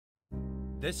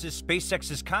This is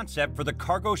Spacex's concept for the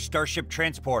cargo Starship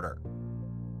transporter.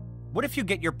 What if you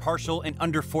get your parcel in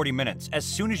under 40 minutes as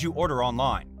soon as you order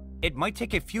online? It might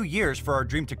take a few years for our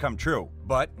dream to come true,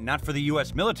 but not for the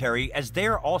US military, as they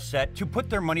are all set to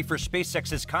put their money for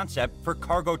Spacex's concept for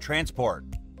cargo transport.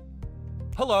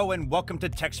 Hello and welcome to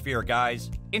TechSphere,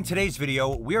 guys. In today's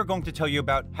video, we are going to tell you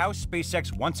about how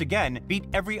SpaceX once again beat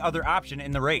every other option in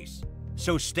the race.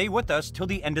 So stay with us till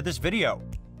the end of this video.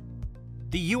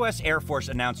 The US Air Force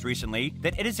announced recently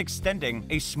that it is extending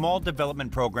a small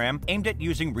development program aimed at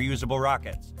using reusable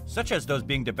rockets, such as those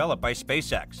being developed by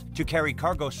SpaceX, to carry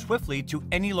cargo swiftly to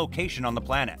any location on the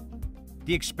planet.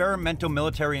 The experimental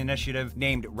military initiative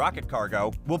named Rocket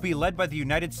Cargo will be led by the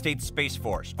United States Space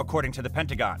Force, according to the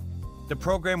Pentagon. The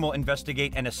program will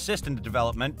investigate and assist in the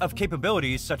development of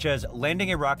capabilities such as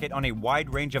landing a rocket on a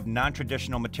wide range of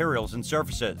non-traditional materials and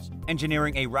surfaces,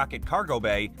 engineering a rocket cargo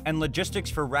bay, and logistics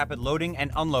for rapid loading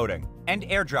and unloading, and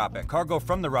airdropping cargo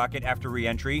from the rocket after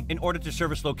re-entry in order to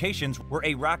service locations where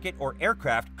a rocket or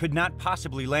aircraft could not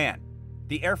possibly land.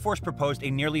 The Air Force proposed a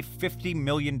nearly $50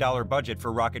 million budget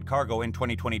for rocket cargo in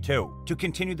 2022 to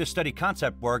continue the study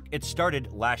concept work it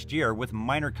started last year with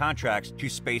minor contracts to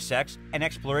SpaceX and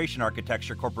Exploration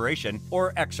Architecture Corporation,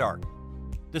 or XARC.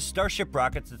 The Starship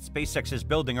rockets that SpaceX is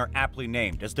building are aptly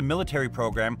named, as the military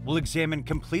program will examine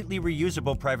completely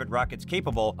reusable private rockets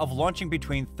capable of launching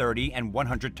between 30 and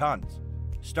 100 tons.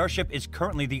 Starship is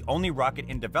currently the only rocket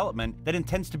in development that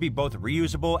intends to be both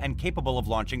reusable and capable of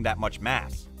launching that much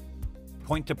mass.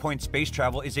 Point-to-point space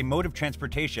travel is a mode of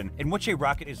transportation in which a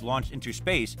rocket is launched into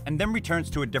space and then returns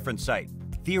to a different site,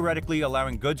 theoretically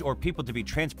allowing goods or people to be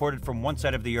transported from one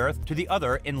side of the Earth to the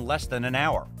other in less than an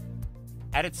hour.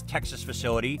 At its Texas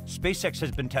facility, SpaceX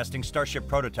has been testing Starship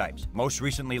prototypes, most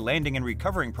recently landing and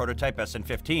recovering prototype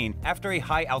SN-15 after a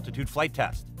high-altitude flight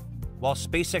test. While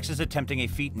SpaceX is attempting a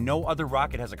feat no other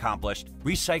rocket has accomplished,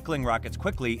 recycling rockets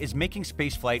quickly is making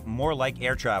spaceflight more like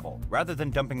air travel, rather than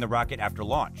dumping the rocket after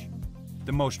launch.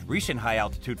 The most recent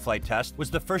high-altitude flight test was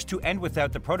the first to end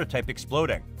without the prototype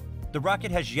exploding. The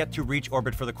rocket has yet to reach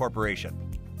orbit for the corporation.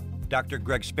 Dr.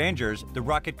 Greg Spangers, the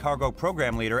rocket cargo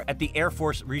program leader at the Air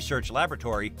Force Research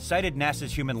Laboratory, cited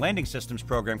NASA's Human Landing Systems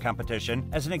program competition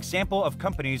as an example of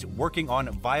companies working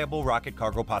on viable rocket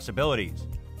cargo possibilities.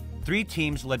 3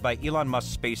 teams led by Elon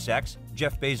Musk's SpaceX,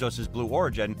 Jeff Bezos' Blue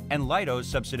Origin, and Leidos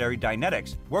subsidiary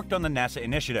Dynetics worked on the NASA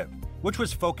initiative, which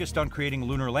was focused on creating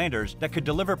lunar landers that could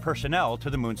deliver personnel to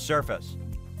the moon's surface.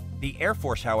 The Air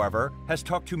Force, however, has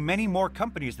talked to many more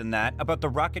companies than that about the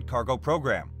rocket cargo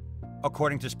program.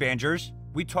 According to Spangers,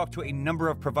 we talked to a number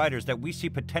of providers that we see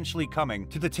potentially coming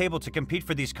to the table to compete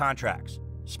for these contracts,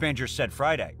 Spangers said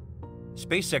Friday.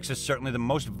 SpaceX is certainly the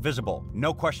most visible,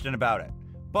 no question about it.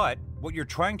 But what you're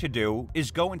trying to do is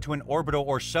go into an orbital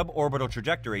or suborbital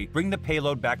trajectory, bring the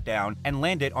payload back down, and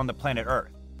land it on the planet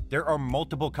Earth. There are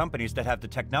multiple companies that have the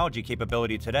technology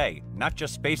capability today, not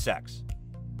just SpaceX.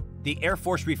 The Air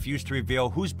Force refused to reveal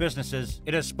whose businesses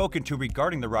it has spoken to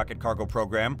regarding the rocket cargo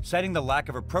program, citing the lack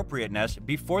of appropriateness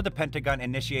before the Pentagon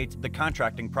initiates the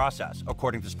contracting process,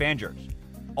 according to Spangers.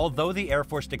 Although the Air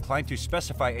Force declined to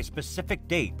specify a specific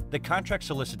date, the contract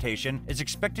solicitation is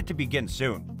expected to begin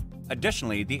soon.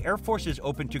 Additionally, the Air Force is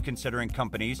open to considering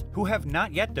companies who have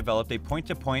not yet developed a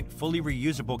point-to-point, fully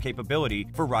reusable capability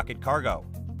for rocket cargo.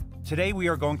 Today, we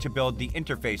are going to build the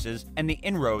interfaces and the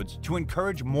inroads to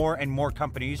encourage more and more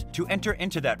companies to enter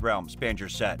into that realm,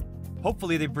 Spangers said.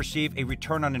 Hopefully, they perceive a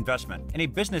return on investment and a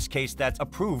business case that's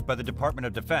approved by the Department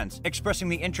of Defense, expressing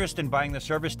the interest in buying the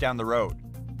service down the road.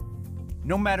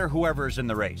 No matter whoever is in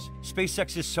the race,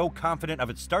 SpaceX is so confident of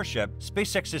its Starship.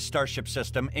 SpaceX's Starship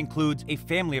system includes a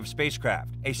family of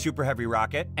spacecraft, a Super Heavy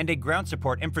rocket, and a ground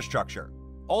support infrastructure,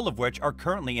 all of which are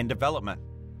currently in development.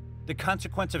 The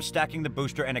consequence of stacking the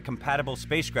booster and a compatible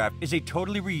spacecraft is a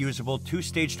totally reusable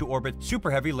 2-stage-to-orbit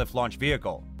Super Heavy lift-launch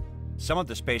vehicle. Some of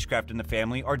the spacecraft in the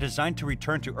family are designed to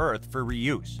return to Earth for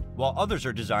reuse, while others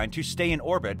are designed to stay in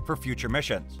orbit for future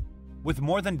missions. With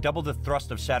more than double the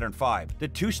thrust of Saturn V, the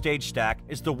 2-stage stack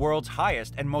is the world's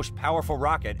highest and most powerful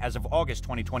rocket as of August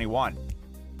 2021.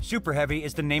 Super Heavy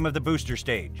is the name of the booster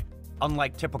stage.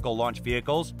 Unlike typical launch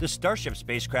vehicles, the Starship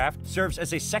spacecraft serves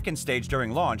as a second stage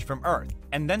during launch from Earth,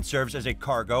 and then serves as a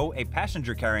cargo, a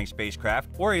passenger-carrying spacecraft,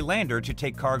 or a lander to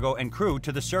take cargo and crew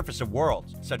to the surface of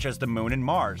worlds, such as the Moon and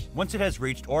Mars, once it has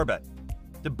reached orbit.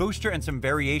 The booster and some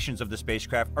variations of the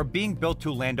spacecraft are being built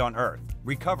to land on Earth,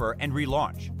 recover, and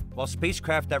relaunch, while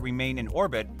spacecraft that remain in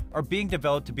orbit are being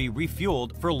developed to be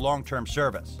refueled for long-term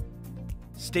service.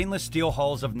 Stainless steel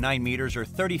hulls of 9 meters or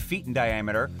 30 feet in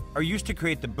diameter are used to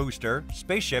create the booster,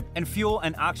 spaceship, and fuel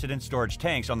and oxidant storage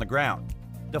tanks on the ground.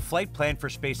 The flight plan for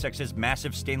SpaceX's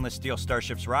massive stainless steel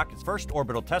Starship's rocket's first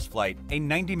orbital test flight, a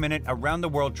 90-minute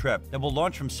around-the-world trip that will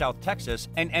launch from South Texas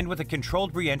and end with a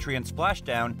controlled re-entry and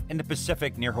splashdown in the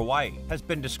Pacific near Hawaii, has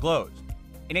been disclosed.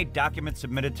 In a document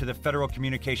submitted to the Federal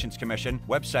Communications Commission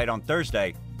website on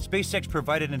Thursday, SpaceX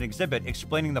provided an exhibit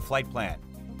explaining the flight plan.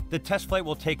 The test flight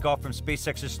will take off from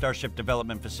SpaceX's Starship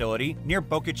development facility near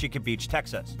Boca Chica Beach,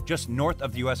 Texas, just north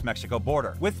of the US-Mexico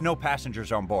border, with no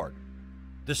passengers on board.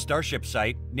 The Starship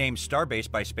site, named Starbase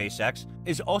by SpaceX,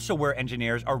 is also where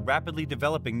engineers are rapidly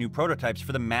developing new prototypes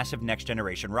for the massive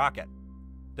next-generation rocket.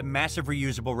 The massive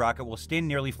reusable rocket will stand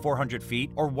nearly 400 feet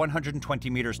or 120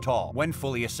 meters tall when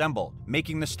fully assembled,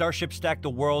 making the Starship stack the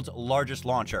world's largest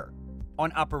launcher.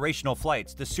 On operational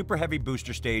flights, the Super Heavy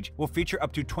booster stage will feature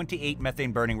up to 28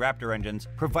 methane-burning Raptor engines,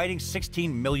 providing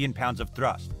 16 million pounds of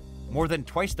thrust, more than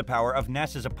twice the power of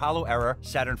NASA's Apollo-era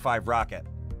Saturn V rocket.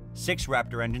 6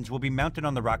 Raptor engines will be mounted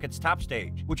on the rocket's top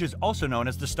stage, which is also known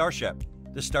as the Starship.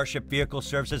 The Starship vehicle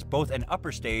serves as both an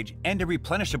upper stage and a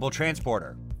replenishable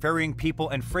transporter, ferrying people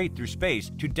and freight through space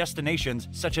to destinations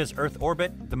such as Earth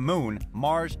orbit, the Moon,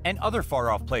 Mars, and other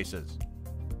far-off places.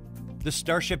 The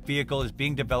Starship vehicle is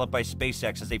being developed by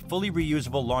SpaceX as a fully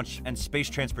reusable launch and space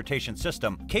transportation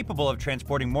system capable of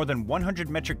transporting more than 100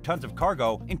 metric tons of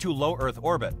cargo into low Earth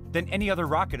orbit than any other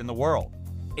rocket in the world.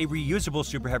 A reusable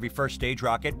Super Heavy first stage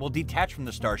rocket will detach from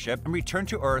the Starship and return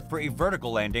to Earth for a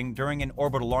vertical landing during an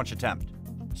orbital launch attempt.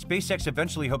 SpaceX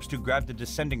eventually hopes to grab the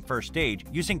descending first stage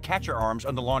using catcher arms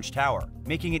on the launch tower,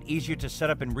 making it easier to set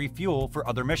up and refuel for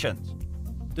other missions.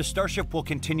 The Starship will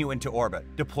continue into orbit,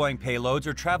 deploying payloads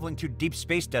or traveling to deep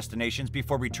space destinations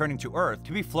before returning to Earth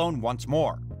to be flown once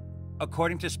more.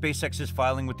 According to SpaceX's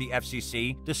filing with the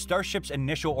FCC, the Starship's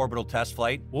initial orbital test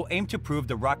flight will aim to prove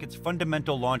the rocket's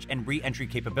fundamental launch and re-entry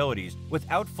capabilities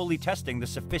without fully testing the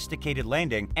sophisticated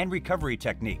landing and recovery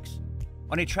techniques.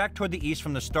 On a track toward the east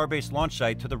from the Starbase launch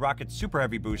site to the rocket's Super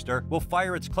Heavy booster will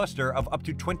fire its cluster of up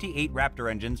to 28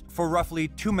 Raptor engines for roughly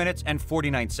 2 minutes and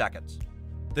 49 seconds.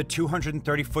 The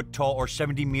 230-foot-tall or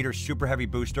 70-meter Super Heavy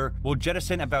booster will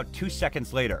jettison about 2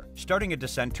 seconds later, starting a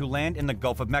descent to land in the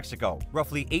Gulf of Mexico,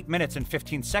 roughly 8 minutes and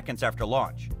 15 seconds after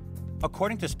launch.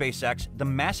 According to SpaceX, the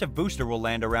massive booster will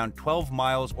land around 12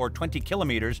 miles or 20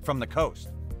 kilometers from the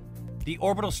coast. The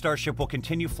orbital Starship will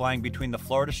continue flying between the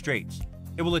Florida Straits.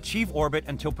 It will achieve orbit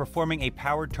until performing a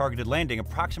powered targeted landing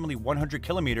approximately 100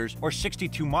 kilometers or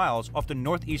 62 miles off the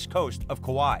northeast coast of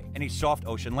Kauai in a soft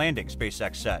ocean landing,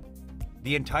 SpaceX said.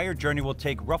 The entire journey will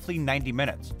take roughly 90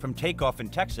 minutes, from takeoff in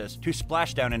Texas to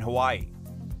splashdown in Hawaii.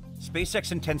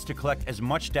 SpaceX intends to collect as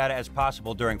much data as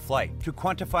possible during flight to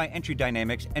quantify entry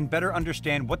dynamics and better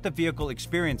understand what the vehicle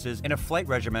experiences in a flight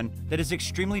regimen that is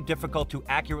extremely difficult to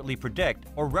accurately predict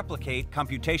or replicate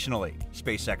computationally,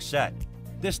 SpaceX said.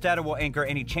 This data will anchor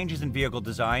any changes in vehicle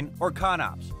design or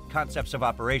ConOps, concepts of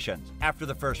operations, after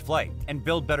the first flight, and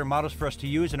build better models for us to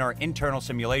use in our internal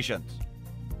simulations.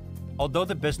 Although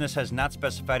the business has not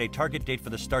specified a target date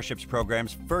for the Starship's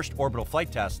program's first orbital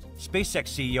flight test, SpaceX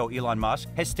CEO Elon Musk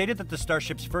has stated that the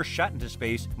Starship's first shot into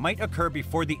space might occur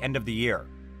before the end of the year.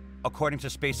 According to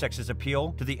SpaceX's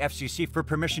appeal to the FCC for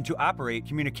permission to operate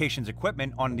communications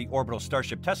equipment on the orbital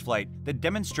Starship test flight, the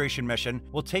demonstration mission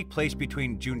will take place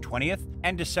between June 20th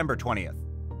and December 20th.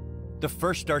 The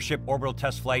first Starship orbital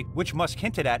test flight, which Musk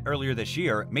hinted at earlier this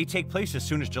year, may take place as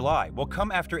soon as July, will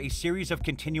come after a series of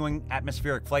continuing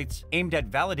atmospheric flights aimed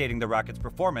at validating the rocket's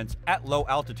performance at low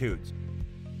altitudes.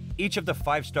 Each of the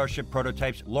 5 Starship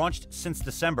prototypes launched since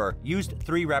December used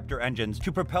 3 Raptor engines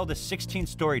to propel the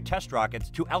 16-story test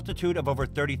rockets to altitude of over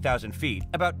 30,000 feet,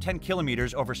 about 10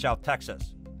 kilometers over South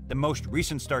Texas. The most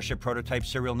recent Starship prototype,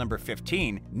 serial number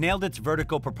 15, nailed its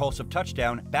vertical propulsive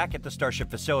touchdown back at the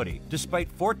Starship facility, despite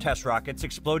 4 test rockets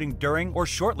exploding during or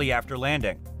shortly after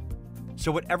landing. So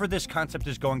whatever this concept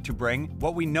is going to bring,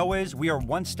 what we know is we are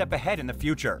one step ahead in the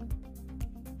future.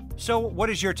 So what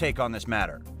is your take on this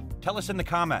matter? Tell us in the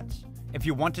comments. If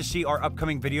you want to see our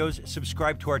upcoming videos,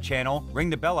 subscribe to our channel, ring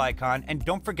the bell icon, and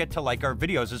don't forget to like our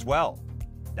videos as well.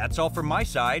 That's all from my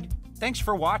side. Thanks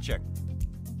for watching.